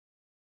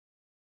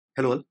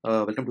Hello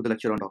all, welcome to the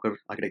lecture on Docker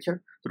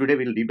architecture. So today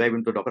we'll deep dive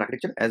into Docker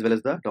architecture as well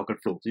as the Docker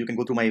flow. So you can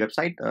go through my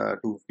website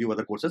to view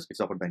other courses which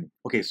is offered by me.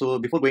 Okay, so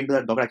before going to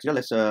the Docker architecture,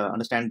 let's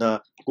understand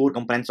the core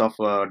components of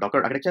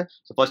Docker architecture.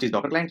 So first is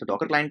Docker client. So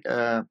Docker client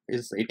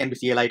it can be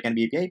CLI, it can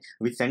be API,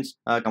 which sends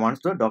commands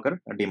to Docker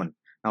daemon.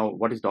 Now,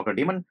 what is Docker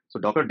daemon? So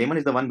Docker daemon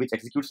is the one which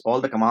executes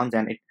all the commands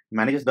and it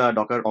manages the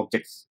Docker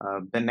objects.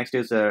 Then next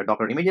is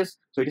Docker images.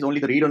 So it is only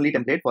the read-only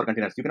template for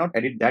containers. You cannot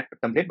edit that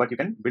template, but you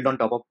can build on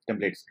top of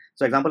templates.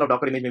 So example of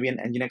Docker image may be an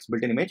Nginx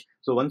built-in image.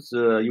 So once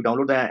you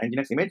download the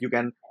Nginx image, you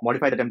can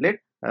modify the template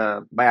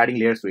by adding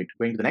layers to it.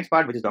 Going to the next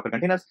part, which is Docker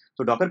containers.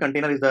 So Docker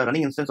container is the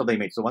running instance of the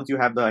image. So once you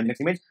have the Nginx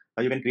image,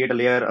 you can create a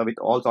layer with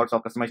all sorts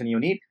of customization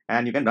you need,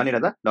 and you can run it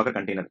as a Docker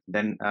container.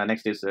 Then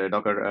next is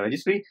Docker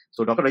registry.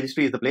 So Docker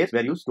registry is the place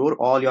where you store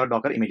all your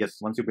Docker images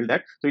once you build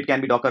that. So it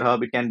can be Docker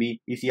Hub, it can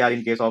be ECR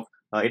in case of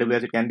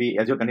AWS, it can be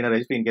Azure Container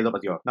Registry in case of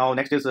Azure. Now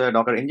next is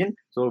Docker engine.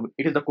 So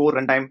it is the core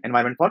runtime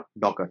environment for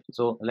Docker.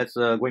 So let's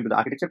go into the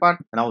architecture part.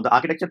 Now the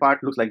architecture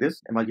part looks like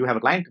this. You have a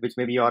client which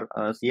may be your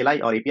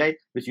CLI or API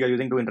which you are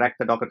using to interact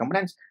the Docker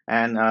components,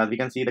 and we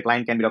can see the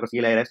client can be Docker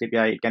CLI, REST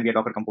API, it can be a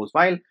Docker compose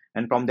file,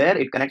 and from there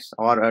it connects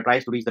or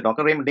tries to reach the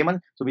Docker daemon,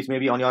 so which may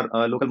be on your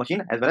local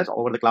machine as well as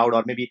over the cloud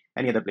or maybe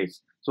any other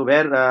place. So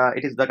where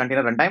it is the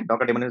container runtime,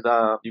 Docker daemon is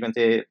you can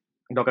say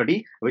Docker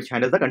D, which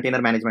handles the container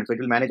management. So it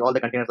will manage all the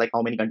containers, like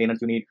how many containers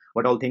you need,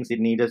 what all things it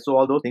needs. So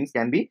all those things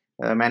can be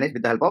managed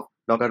with the help of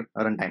Docker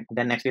runtime.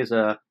 Then next is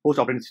host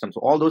operating system.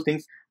 So all those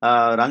things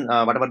run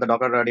whatever the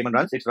Docker daemon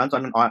runs. It runs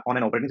on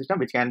an operating system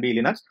which can be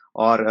Linux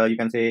or you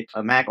can say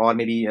Mac or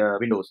maybe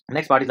Windows.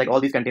 Next part is like all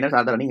these containers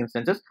are the running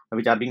instances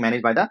which are being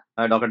managed by the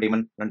Docker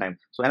daemon runtime.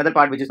 So another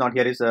part which is not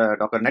here is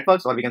Docker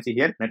networks, or we can see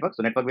here network.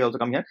 So network will also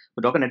come here.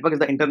 So Docker network is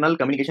the internal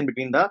communication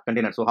between the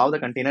containers. So how the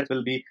containers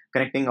will be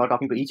connecting or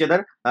talking to each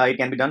other, it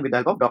can be done with the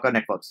help of Docker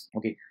networks.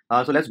 Okay,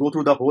 so let's go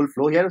through the whole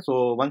flow here.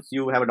 So once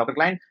you have a Docker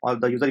client, or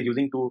the user is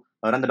using to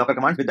run the Docker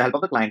commands with the help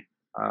of the client.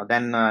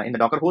 Then in the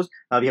Docker host,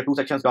 we have two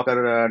sections: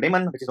 Docker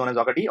daemon, which is known as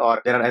Docker D,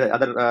 or there are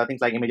other things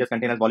like images,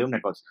 containers, volume,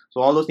 networks.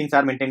 So all those things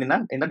are maintained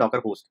in the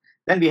Docker host.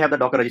 Then we have the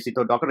Docker registry.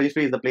 So Docker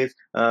registry is the place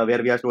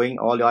where we are storing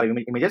all your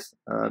images,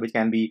 which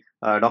can be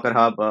Docker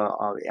Hub,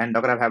 and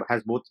Docker Hub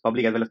has both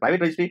public as well as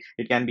private registry.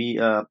 It can be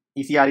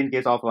ECR in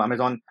case of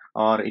Amazon,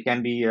 or it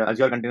can be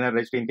Azure Container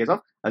Registry in case of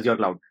Azure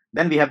Cloud.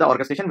 Then we have the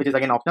orchestration, which is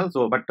again optional.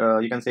 So, but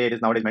you can say it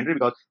is nowadays mandatory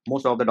because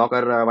most of the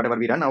Docker, whatever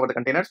we run over the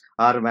containers,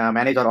 are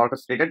managed or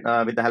orchestrated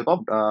with the help of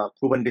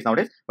Kubernetes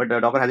nowadays. But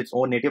Docker has its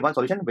own native one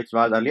solution, which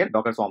was earlier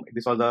Docker Swarm.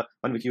 This was the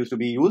one which used to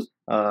be used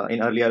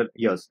in earlier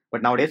years.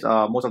 But nowadays,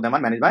 most of them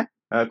are managed by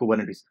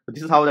Kubernetes. So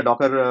this is how the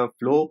Docker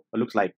flow looks like.